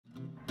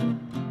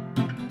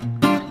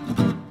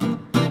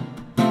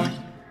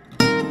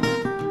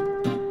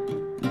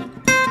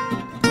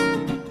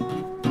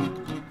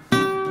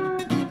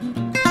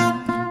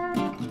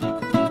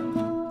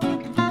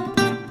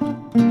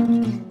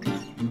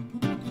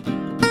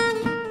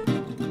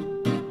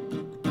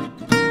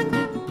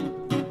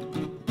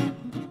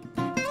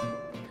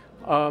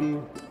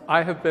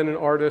I have been an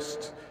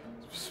artist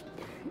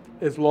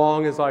as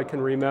long as I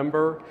can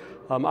remember.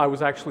 I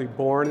was actually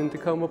born in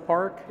Takoma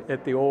Park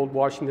at the old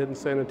Washington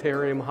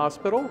Sanitarium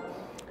Hospital.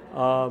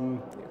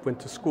 Went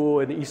to school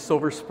in East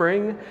Silver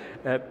Spring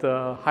at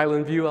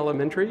Highland View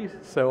Elementary,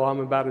 so I'm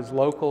about as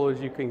local as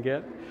you can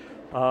get.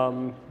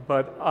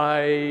 But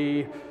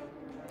I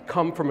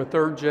come from a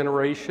third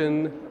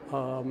generation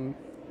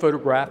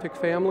photographic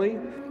family,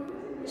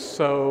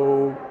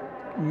 so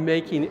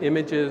making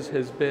images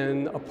has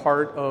been a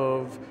part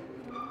of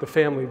the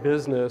family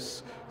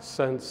business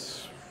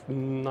since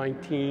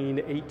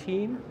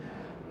 1918.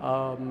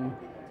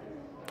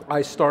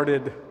 I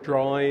started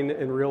drawing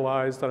and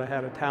realized that I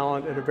had a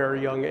talent at a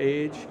very young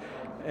age,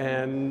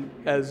 and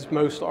as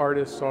most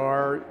artists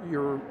are,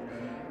 you're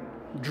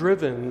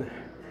driven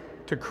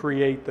to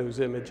create those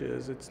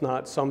images. It's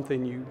not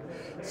something you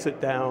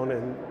sit down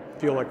and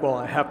feel like, well,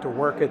 I have to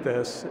work at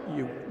this.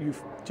 You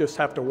just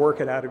have to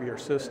work it out of your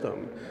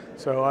system.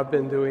 So I've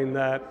been doing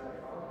that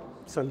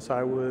since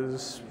I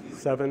was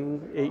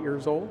 7, 8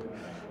 years old.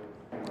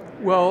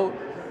 Well,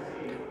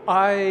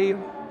 I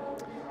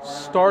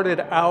started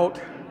out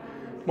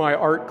my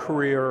art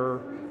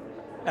career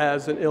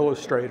as an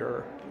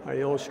illustrator. I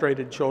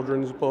illustrated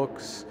children's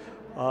books,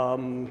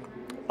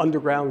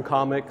 underground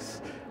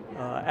comics,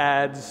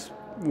 ads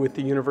with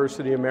the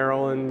University of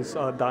Maryland's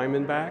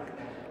Diamondback.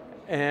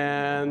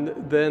 And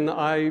then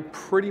I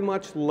pretty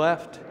much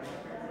left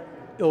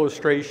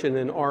illustration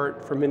and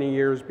art for many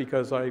years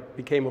because I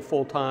became a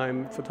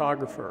full-time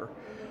photographer.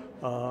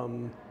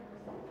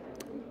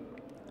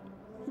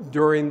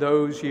 During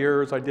those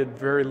years, I did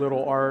very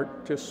little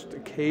art, just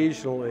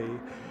occasionally,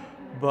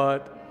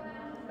 but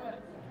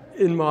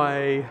in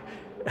my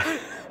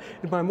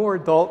more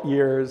adult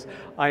years,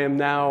 I am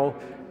now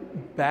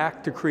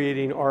back to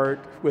creating art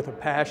with a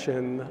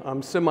passion.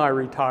 I'm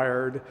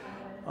semi-retired,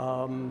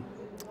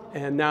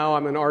 and now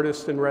I'm an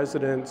artist in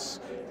residence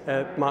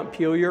at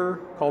Montpelier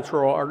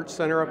Cultural Arts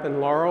Center up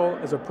in Laurel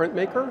as a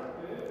printmaker.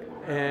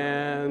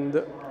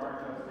 And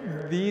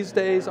these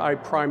days, I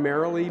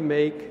primarily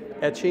make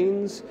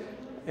etchings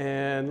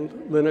and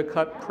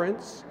linocut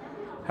prints.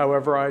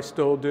 However, I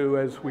still do,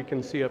 as we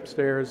can see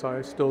upstairs,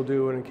 I still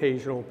do an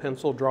occasional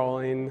pencil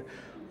drawing.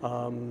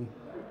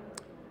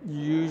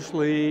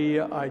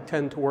 Usually I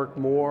tend to work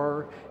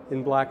more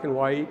in black and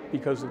white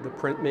because of the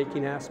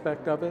printmaking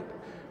aspect of it.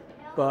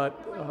 But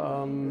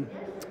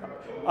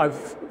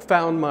I've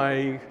found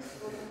my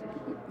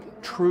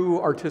true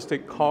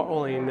artistic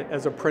calling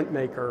as a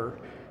printmaker,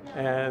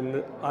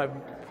 and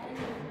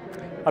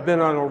I've been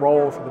on a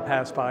roll for the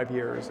past 5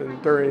 years,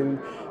 and during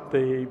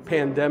the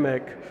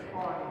pandemic,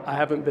 I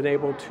haven't been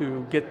able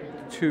to get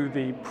to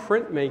the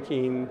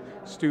printmaking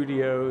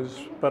studios,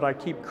 but I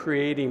keep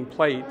creating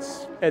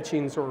plates.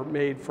 Etchings are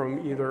made from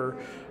either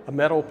a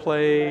metal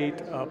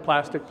plate, a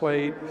plastic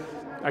plate.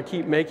 I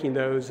keep making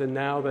those, and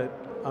now that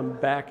I'm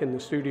back in the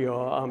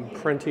studio, I'm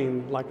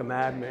printing like a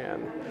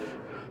madman.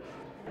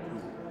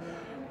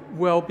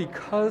 Well,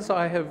 because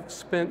I have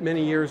spent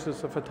many years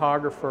as a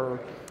photographer,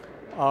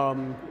 I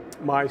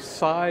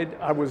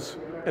was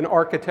an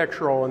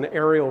architectural and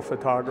aerial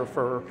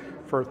photographer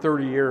for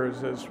 30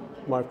 years as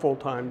my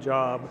full-time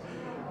job.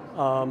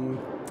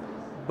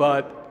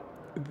 But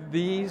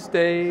these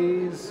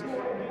days,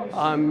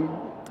 I'm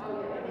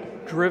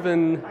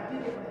driven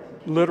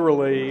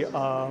literally.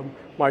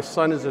 My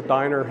son is a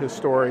diner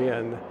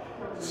historian,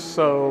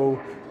 so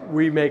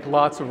we make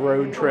lots of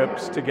road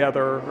trips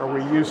together, or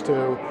we used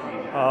to.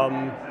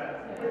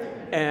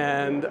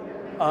 And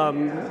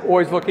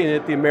always looking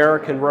at the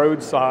American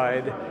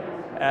roadside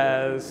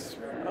as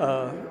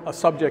a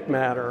subject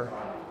matter.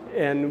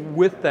 And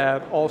with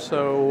that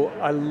also,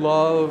 I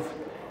love,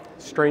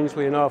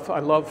 strangely enough, I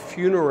love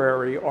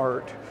funerary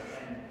art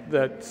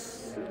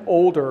that's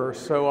older,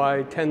 so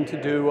I tend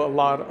to do a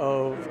lot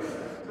of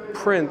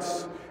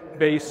prints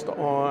based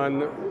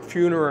on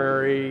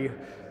funerary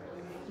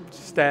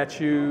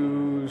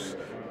statues,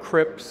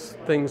 crypts,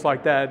 things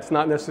like that. It's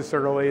not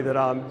necessarily that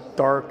I'm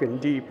dark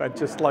and deep. I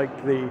just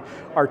like the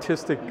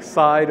artistic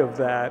side of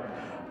that.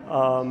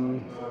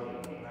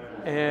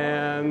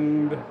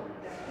 And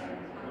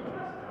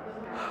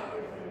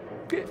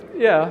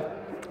yeah,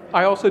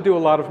 I also do a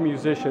lot of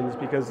musicians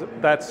because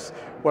that's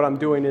what I'm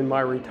doing in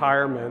my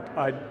retirement.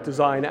 I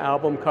design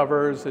album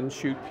covers and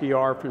shoot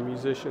PR for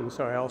musicians,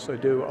 so I also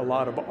do a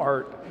lot of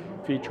art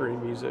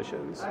featuring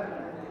musicians.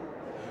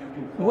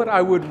 What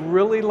I would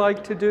really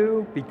like to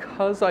do,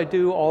 because I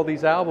do all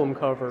these album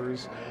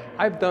covers,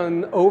 I've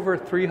done over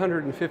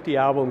 350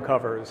 album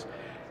covers,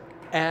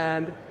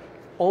 and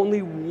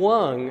only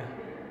one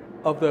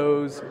of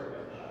those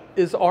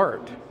is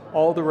art.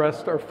 All the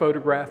rest are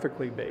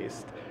photographically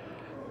based.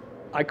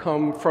 I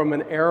come from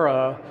an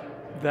era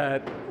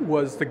that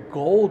was the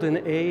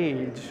golden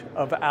age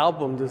of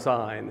album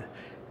design,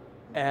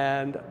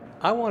 and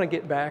I want to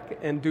get back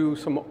and do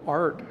some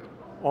art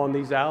on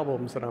these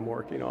albums that I'm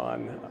working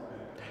on.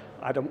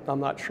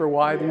 I'm not sure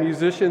why the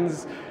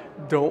musicians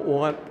don't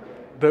want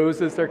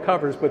those as their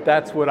covers, but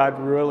that's what I'd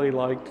really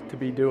like to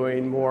be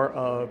doing more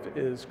of,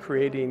 is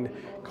creating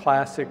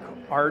classic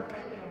art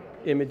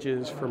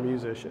images for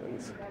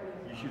musicians.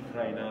 You should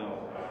try now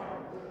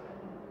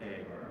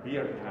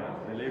beer cans,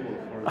 the label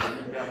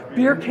for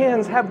beer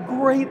cans have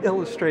great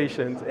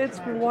illustrations. It's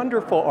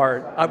wonderful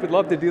art. I would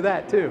love to do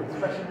that too.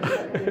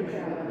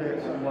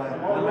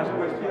 One last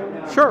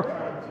question. Sure.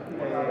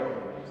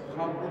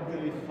 How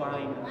would you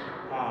define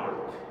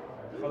art?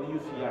 How do you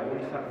see art?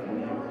 What is art for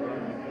you?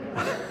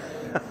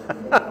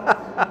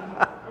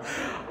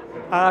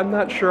 I'm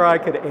not sure I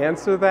could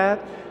answer that.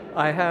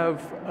 I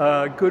have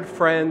a good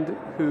friend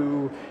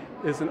who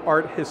is an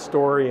art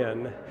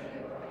historian,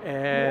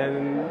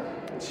 and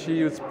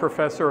she was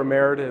professor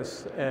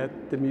emeritus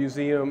at the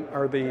museum,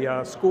 or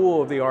the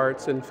School of the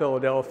Arts in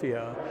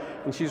Philadelphia,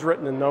 and she's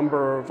written a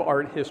number of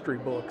art history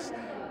books.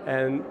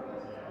 And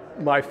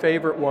my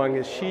favorite one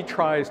is she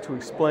tries to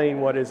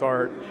explain what is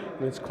art,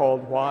 and it's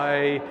called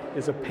 "Why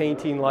is a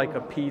Painting Like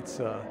a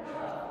Pizza?"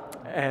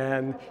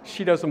 And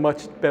she does a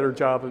much better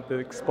job of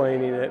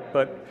explaining it,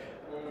 but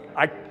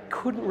I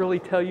couldn't really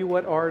tell you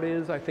what art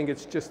is. I think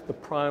it's just the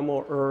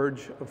primal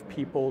urge of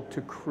people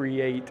to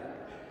create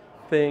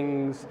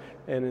things,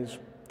 and as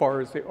far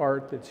as the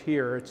art that's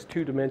here, it's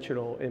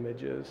two-dimensional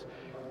images.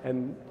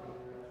 And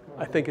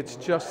I think it's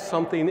just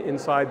something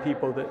inside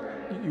people that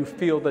you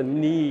feel the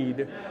need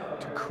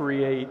to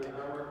create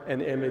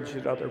an image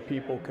that other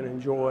people can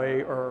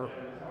enjoy or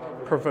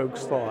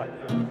provokes thought.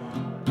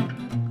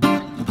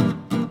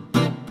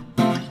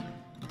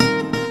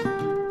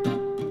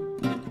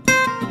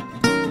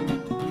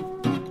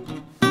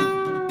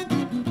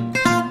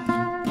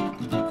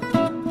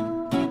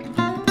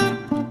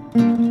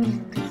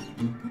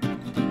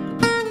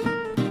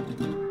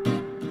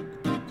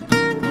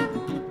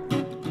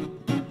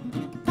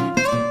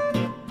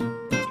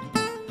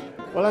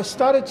 Well, I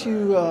started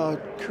to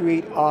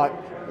create art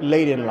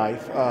late in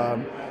life.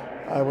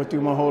 I went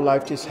through my whole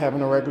life just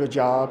having a regular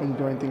job and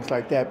doing things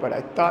like that, but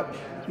I thought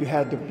you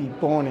had to be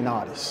born an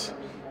artist.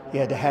 You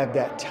had to have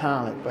that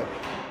talent,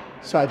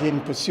 so I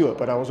didn't pursue it,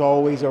 but I was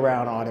always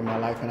around art in my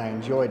life and I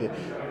enjoyed it.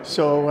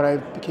 So when I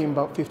became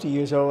about 50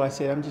 years old, I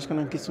said, I'm just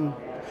gonna get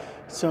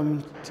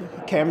some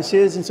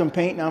canvases and some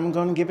paint, and I'm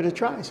gonna give it a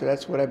try. So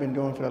that's what I've been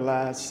doing for the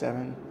last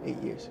 7, 8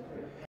 years.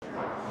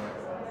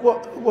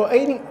 Well,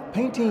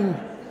 painting,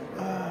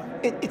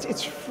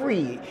 it's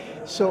free.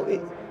 So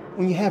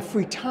when you have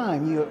free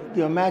time,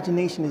 your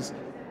imagination is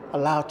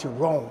allowed to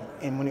roam.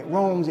 And when it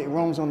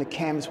roams on the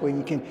canvas where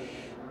you can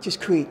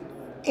just create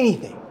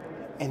anything.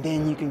 And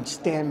then you can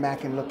stand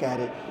back and look at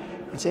it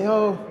and say,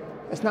 oh,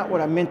 that's not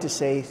what I meant to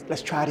say.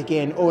 Let's try it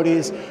again. Or it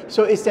is.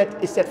 So it's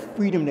that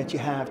freedom that you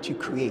have to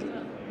create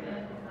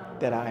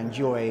that I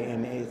enjoy.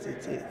 And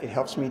it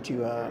helps me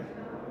to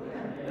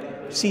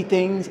see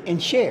things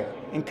and share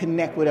and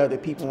connect with other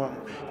people.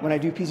 When I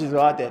do pieces of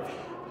art that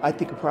I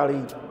think are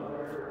probably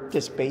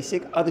just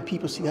basic, other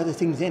people see other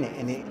things in it,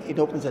 and it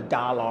opens a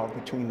dialogue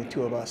between the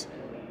two of us,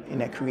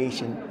 and that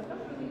creation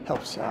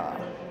helps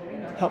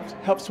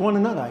one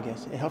another, I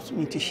guess. It helps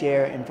me to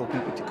share and for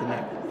people to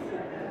connect.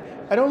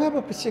 I don't have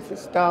a specific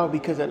style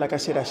because, like I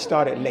said, I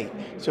started late.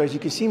 So as you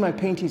can see, my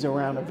paintings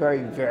around are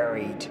very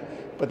varied,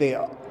 but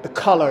the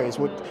color is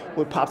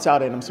what pops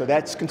out in them, so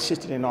that's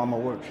consistent in all my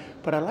work.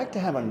 But I like to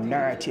have a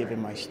narrative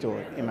in my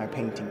story, in my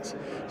paintings.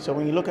 So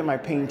when you look at my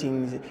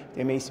paintings,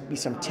 there may be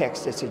some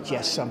text that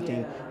suggests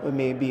something, or it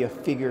may be a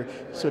figure.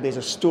 So there's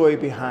a story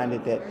behind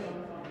it that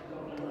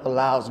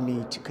allows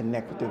me to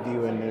connect with the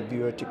viewer and the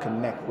viewer to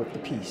connect with the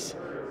piece.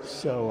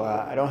 So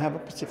I don't have a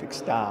specific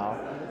style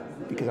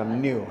because I'm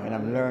new and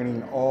I'm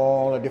learning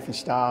all the different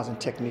styles and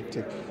technique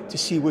to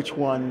see which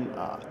one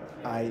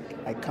I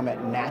come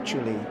at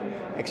naturally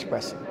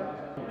expressing.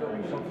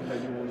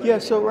 Yeah,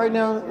 so right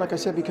now, like I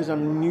said, because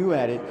I'm new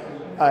at it,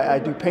 I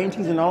do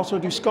paintings and also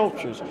do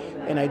sculptures.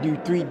 And I do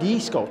 3D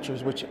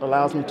sculptures, which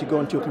allows me to go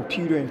into a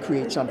computer and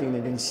create something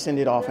and then send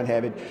it off and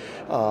have it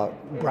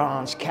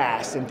bronze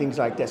cast and things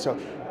like that. So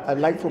I'd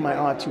like for my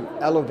art to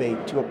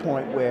elevate to a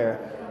point where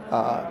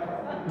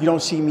you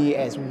don't see me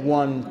as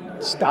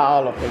one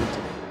style of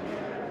painting.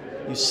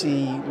 You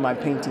see my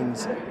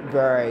paintings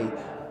vary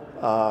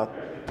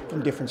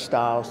from different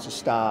styles to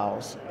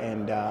styles,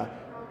 and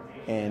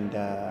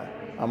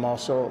I'm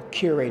also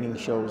curating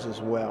shows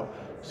as well.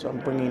 So I'm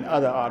bringing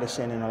other artists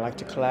in, and I like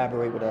to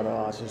collaborate with other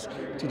artists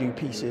to do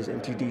pieces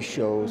and to do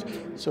shows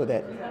so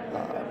that,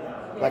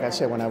 like I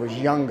said, when I was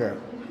younger,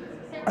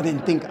 I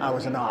didn't think I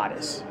was an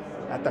artist.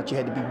 I thought you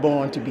had to be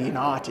born to be an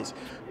artist.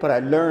 But I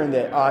learned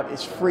that art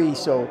is free,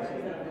 so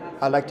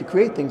I like to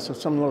create things so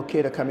some little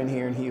kid will come in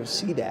here and he'll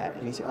see that,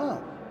 and he say,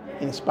 oh,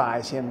 it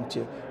inspires him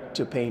to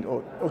paint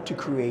or to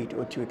create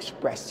or to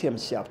express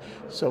himself.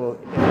 So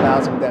it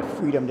allows him that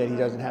freedom that he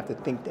doesn't have to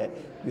think that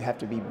you have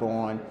to be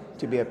born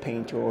to be a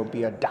painter or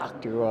be a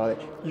doctor, or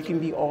you can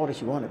be all that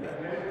you want to be.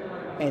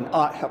 And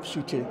art helps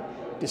you to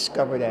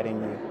discover that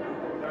in you.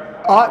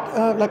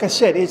 Art, like I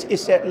said,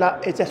 it's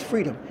that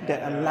freedom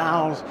that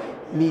allows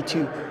me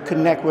to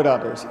connect with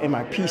others and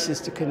my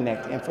pieces to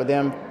connect and for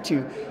them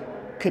to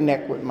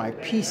connect with my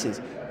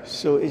pieces.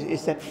 So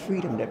it's that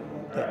freedom that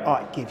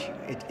art gives you.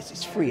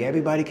 It's free.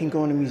 Everybody can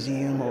go in a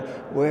museum or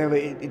wherever.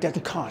 It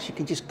doesn't cost. You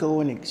can just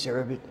go and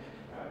observe it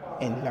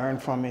and learn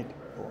from it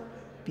or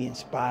be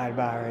inspired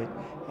by it.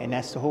 And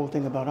that's the whole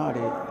thing about art.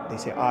 They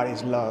say art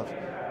is love.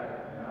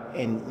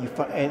 And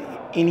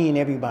any and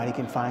everybody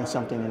can find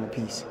something in a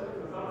piece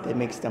that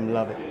makes them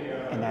love it.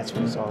 And that's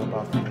what it's all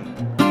about for me.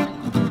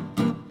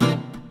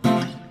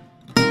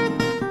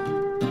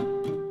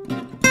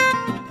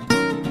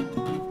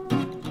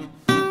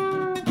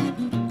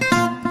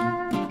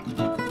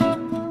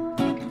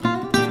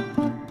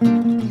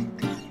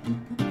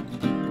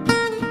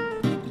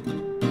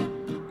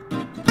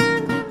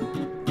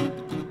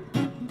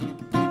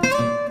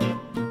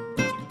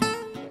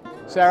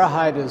 Sarah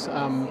Hyde is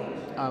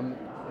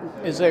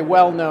a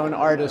well-known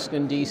artist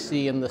in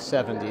DC in the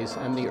 70s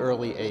and the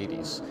early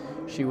 80s.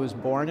 She was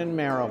born in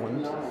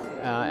Maryland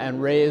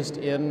and raised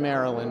in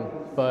Maryland,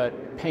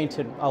 but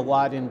painted a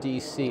lot in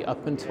DC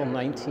up until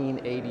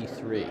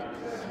 1983.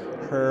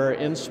 Her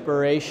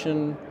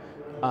inspiration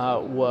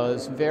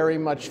was very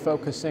much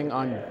focusing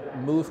on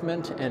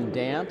movement and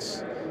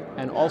dance,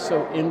 and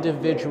also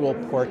individual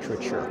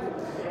portraiture.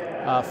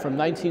 From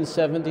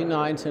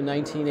 1979 to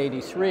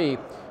 1983,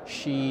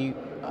 she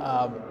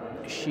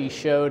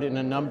showed in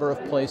a number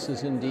of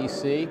places in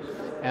DC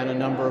and a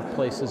number of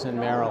places in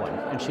Maryland,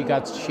 and she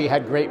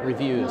had great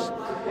reviews.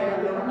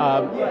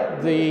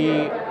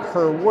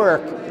 Her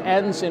work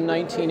ends in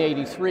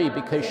 1983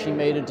 because she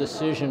made a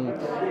decision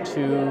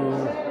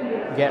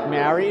to get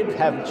married,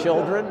 have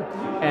children,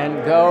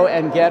 and go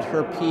and get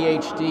her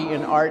PhD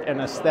in art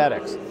and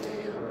aesthetics.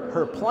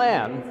 Her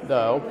plan,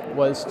 though,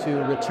 was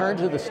to return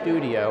to the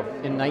studio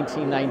in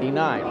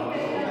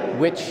 1999,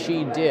 which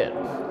she did.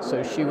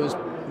 So she was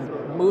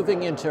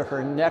moving into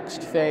her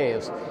next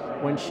phase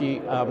when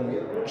she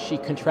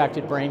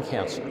contracted brain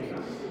cancer,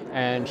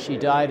 and she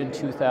died in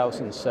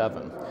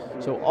 2007.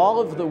 So all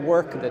of the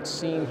work that's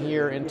seen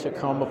here in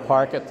Takoma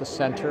Park at the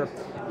center,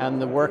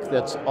 and the work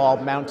that's all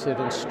mounted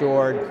and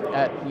stored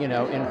at, in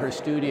her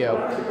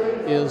studio,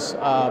 is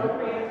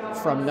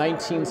from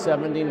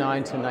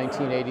 1979 to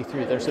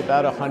 1983. There's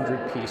about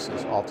 100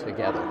 pieces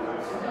altogether.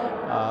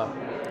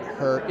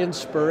 Her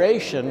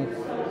inspiration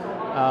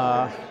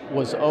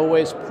was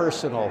always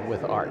personal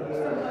with art.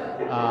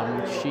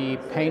 She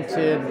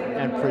painted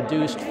and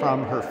produced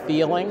from her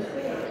feeling,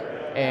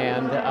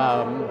 and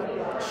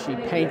she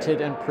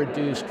painted and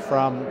produced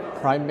from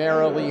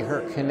primarily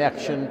her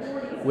connection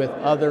with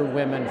other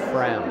women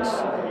friends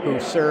who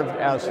served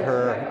as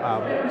her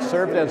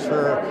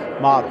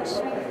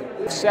models.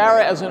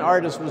 Sarah as an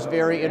artist was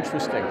very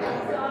interesting.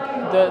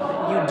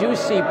 You do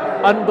see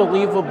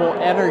unbelievable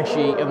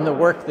energy in the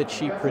work that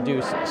she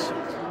produces.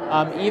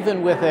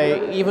 Even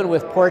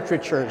with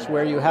portraitures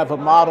where you have a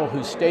model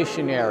who's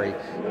stationary,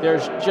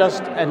 there's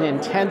just an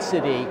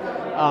intensity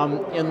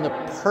in the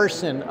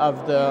person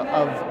of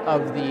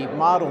the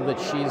model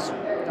that she's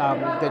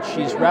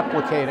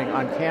replicating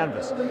on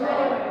canvas.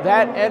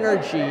 That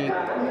energy,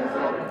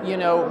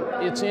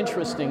 it's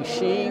interesting.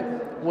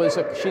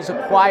 She's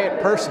a quiet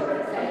person,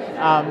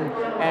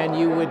 and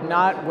you would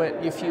not,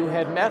 if you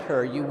had met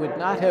her, you would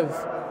not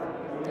have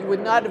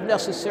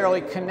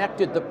necessarily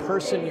connected the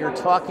person you're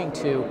talking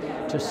to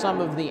some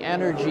of the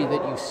energy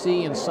that you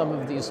see in some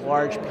of these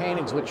large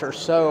paintings, which are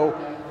so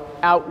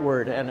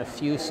outward and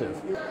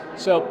effusive.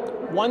 So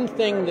one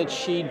thing that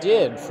she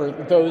did for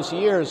those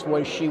years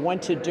was she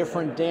went to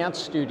different dance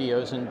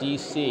studios in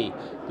DC,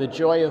 the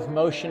Joy of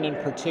Motion in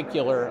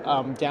particular,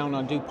 down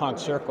on DuPont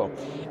Circle.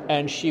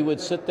 And she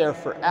would sit there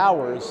for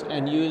hours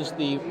and use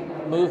the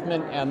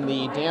movement and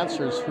the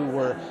dancers who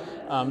were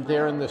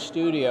there in the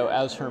studio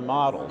as her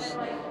models.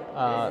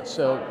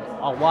 So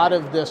a lot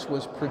of this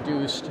was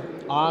produced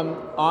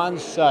on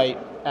site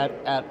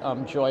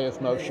at Joy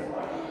of Motion.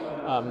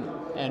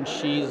 And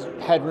she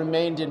had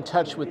remained in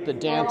touch with the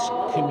dance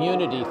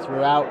community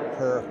throughout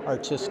her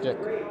artistic,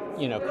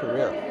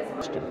 career.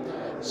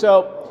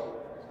 So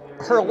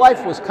her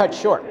life was cut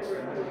short.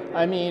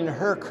 I mean,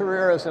 her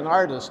career as an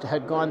artist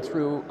had gone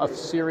through a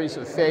series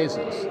of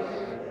phases.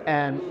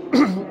 And,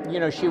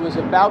 she was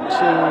about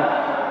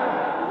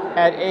to,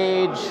 at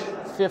age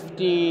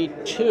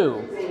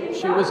 52,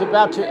 she was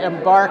about to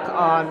embark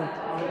on,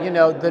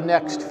 the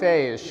next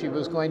phase. She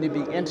was going to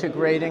be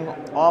integrating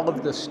all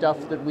of the stuff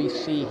that we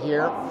see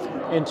here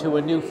into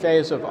a new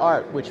phase of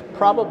art, which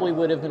probably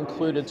would have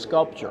included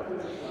sculpture.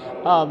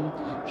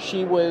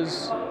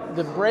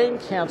 The brain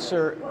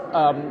cancer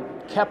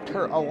kept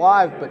her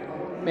alive, but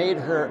made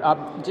her,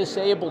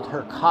 disabled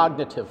her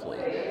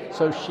cognitively.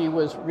 So she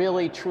was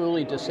really,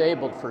 truly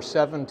disabled for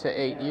 7 to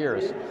 8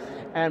 years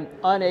and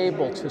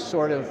unable to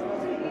sort of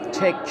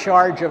take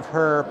charge of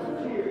her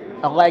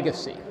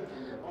legacy.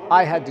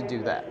 I had to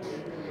do that.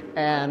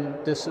 And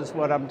this is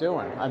what I'm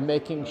doing. I'm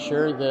making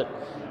sure that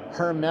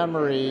her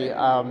memory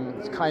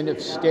kind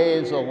of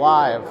stays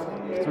alive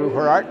through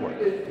her artwork.